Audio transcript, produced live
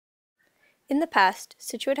In the past,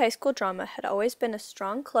 Scituate High School drama had always been a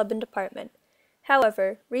strong club and department.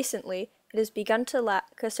 However, recently, it has begun to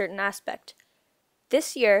lack a certain aspect.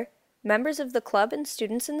 This year, members of the club and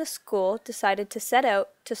students in the school decided to set out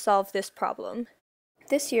to solve this problem.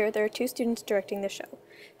 This year, there are 2 students directing the show.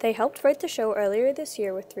 They helped write the show earlier this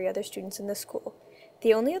year with 3 other students in the school.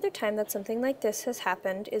 The only other time that something like this has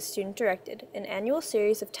happened is student-directed, an annual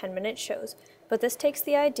series of 10-minute shows, but this takes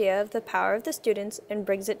the idea of the power of the students and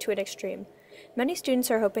brings it to an extreme. Many students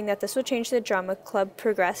are hoping that this will change the drama club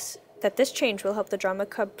this change will help the drama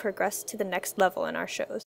club progress to the next level in our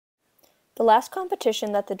shows. The last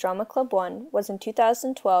competition that the drama club won was in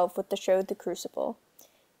 2012 with the show The Crucible.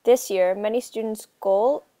 This year, many students'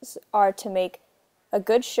 goals are to make a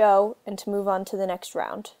good show and to move on to the next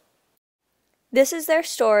round. This is their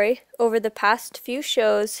story over the past few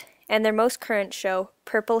shows and their most current show,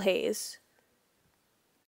 Purple Haze.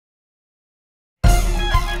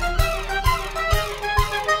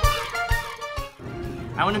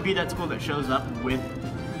 I want to be that school that shows up with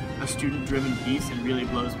a student-driven piece and really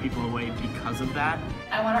blows people away because of that.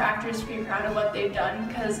 I want our actors to be proud of what they've done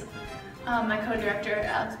because my co-director,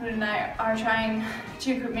 Alex Moon, and I are trying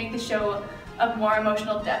to make the show of more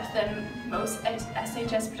emotional depth than most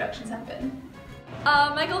SHS productions have been.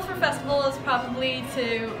 My goal for festival is probably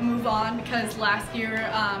to move on because last year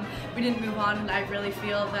we didn't move on, and I really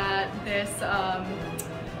feel that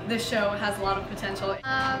this show has a lot of potential.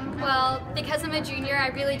 Well, because I'm a junior, I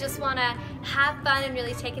really just want to have fun and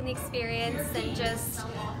really take in the experience and just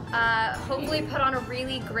hopefully put on a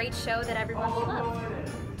really great show that everyone will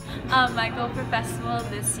love. My goal for festival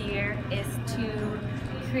this year is to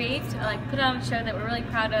put on a show that we're really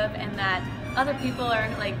proud of and that other people are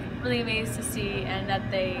really amazed to see and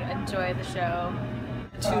that they enjoy the show.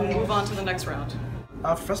 To move on to the next round.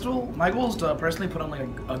 For festival, my goal is to personally put on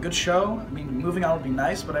a good show. I mean, moving on would be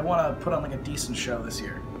nice, but I want to put on a decent show this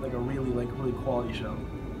year, a really quality show.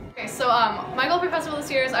 Okay, so my goal for festival this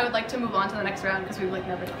year is I would like to move on to the next round because we've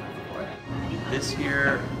never done it before. This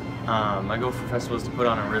year, my goal for festival is to put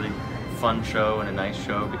on a really fun show and a nice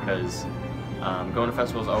show because going to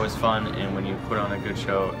festival is always fun, and when you put on a good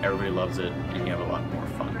show, everybody loves it, and you have a lot more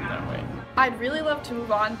fun that way. I'd really love to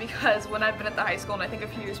move on because when I've been at the high school, and I think a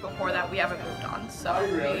few years before that, we haven't moved on, so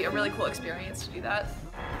it would be a really cool experience to do that.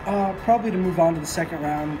 Probably to move on to the second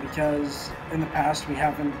round because in the past we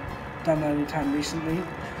haven't done that any time recently,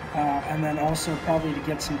 and then also probably to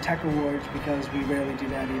get some tech awards because we rarely do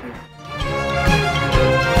that either.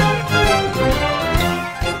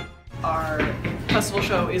 Our festival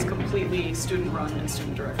show is completely student-run and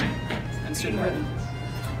student-directed and student-written.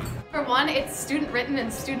 For one, it's student-written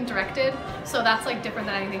and student-directed, so that's different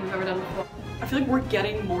than anything we've ever done before. I feel like we're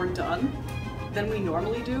getting more done than we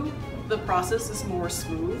normally do. The process is more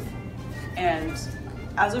smooth, and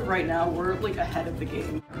as of right now, we're ahead of the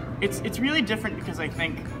game. It's really different because I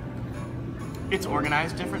think it's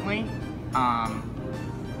organized differently.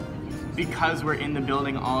 Because we're in the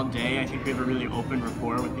building all day, I think we have a really open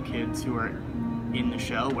rapport with the kids who are in the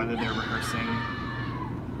show, whether they're rehearsing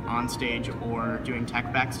on stage or doing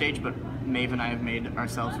tech backstage, but Maeve and I have made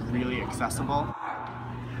ourselves really accessible.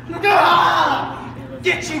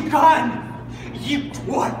 Get you gone! You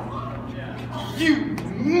what? You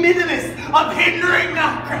minimus of hindering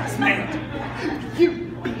craftsman!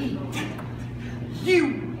 You beat!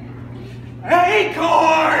 You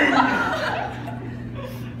acorn!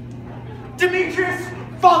 Demetrius,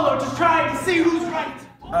 follow to try to see who's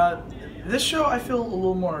right! This show I feel a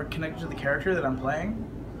little more connected to the character that I'm playing.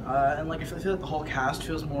 And I feel like the whole cast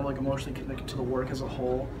feels more emotionally connected to the work as a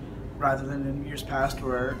whole, rather than in years past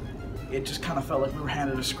where it just kind of felt like we were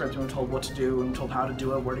handed a script and we were told what to do and we were told how to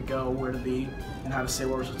do it, where to go, where to be, and how to say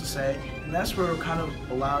what we're supposed to say. And that's where we're kind of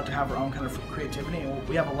allowed to have our own kind of creativity, and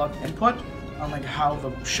we have a lot of input on how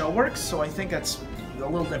the show works. So I think that's a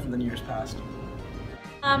little different than years past.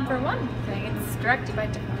 For one thing, it's directed by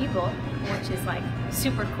different people, which is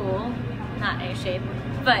super cool, not any shade,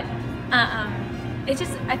 but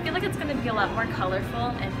I feel like it's going to be a lot more colorful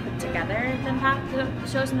and put together than the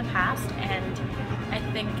shows in the past, and I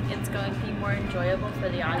think it's going to be more enjoyable for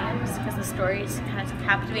the audience because the story is kind of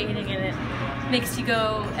captivating and it makes you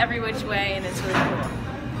go every which way, and it's really cool.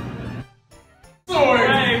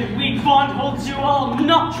 Sword! Hey, weak bond holds you all,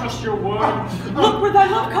 not trust your word. Look where thy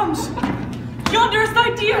love comes! Yonder is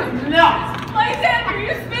thy dear! No! Lysander,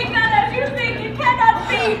 you speak not as you think, it cannot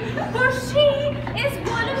be, for she is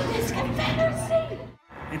one of this confederacy.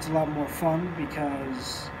 It's a lot more fun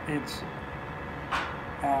because it's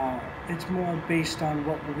more based on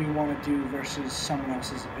what we want to do versus someone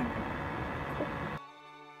else's opinion.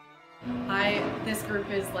 This group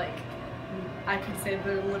is I could say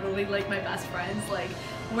they're literally like my best friends, like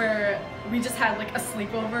where we just had like a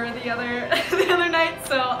sleepover the other night,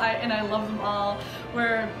 so I love them all.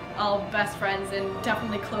 We're all best friends and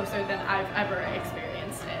definitely closer than I've ever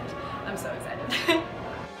experienced, and I'm so excited.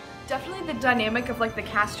 Definitely the dynamic of like the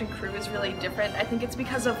cast and crew is really different. I think it's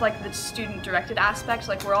because of like the student directed aspect,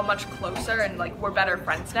 like we're all much closer and like we're better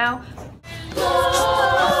friends now.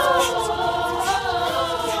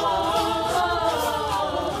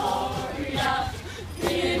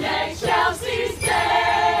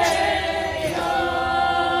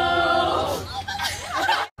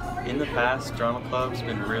 In the past, drama club's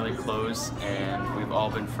been really close and we've all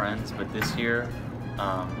been friends, but this year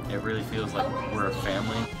it really feels like we're a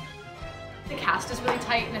family. The cast is really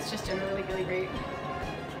tight and it's just generally really great.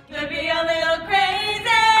 Gonna be a little crazy.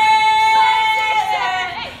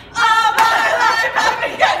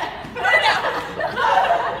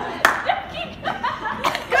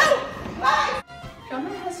 Drama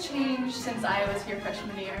has changed since I was here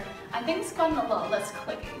freshman year. I think it's gotten a lot less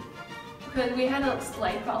clicky. Because we had a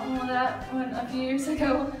slight problem with that a few years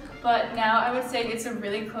ago, but now I would say it's a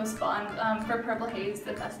really close bond. For Purple Haze,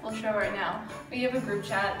 the festival show right now, we have a group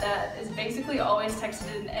chat that is basically always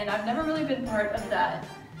texted, and I've never really been part of that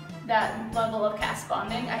level of cast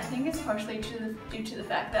bonding. I think it's partially due to the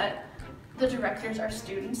fact that the directors are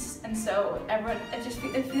students, and so everyone,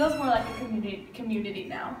 it feels more like a community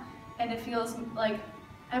now, and it feels like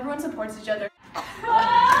everyone supports each other.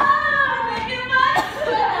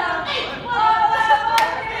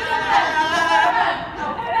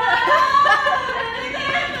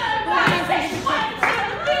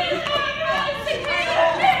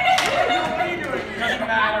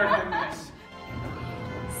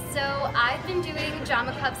 So I've been doing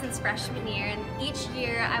drama club since freshman year, and each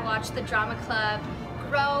year I watch the drama club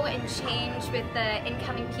grow and change with the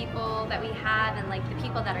incoming people that we have and like the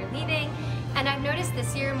people that are leaving. And I've noticed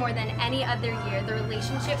this year more than any other year, the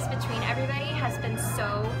relationships between everybody has been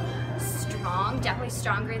so strong, definitely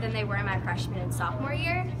stronger than they were in my freshman and sophomore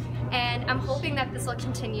year. And I'm hoping that this will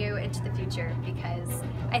continue into the future because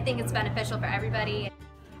I think it's beneficial for everybody.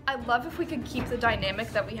 I'd love if we could keep the dynamic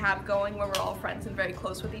that we have going where we're all friends and very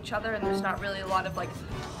close with each other and there's not really a lot of like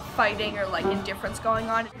fighting or like indifference going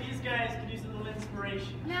on. These guys could use a little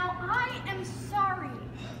inspiration. Now, I am sorry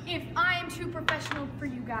if I am too professional for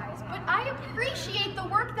you guys, but I appreciate the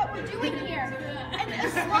work that we're doing here. And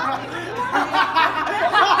as long as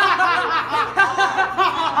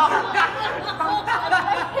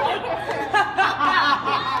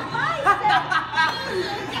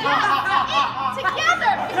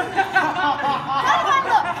together! How do I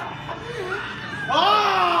look?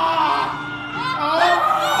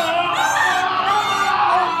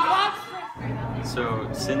 So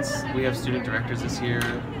since we have student directors this year,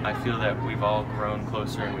 I feel that we've all grown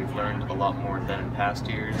closer and we've learned a lot more than in past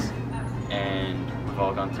years, and we've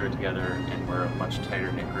all gone through it together and we're a much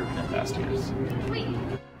tighter knit group than past years.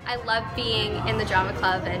 I love being in the drama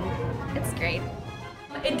club and it's great.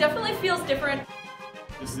 It definitely feels different.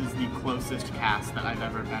 This is the closest cast that I've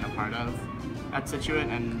ever been a part of at Scituate,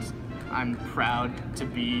 and I'm proud to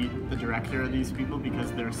be the director of these people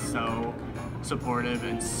because they're so supportive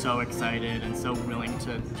and so excited and so willing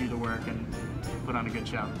to do the work and put on a good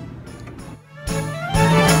show.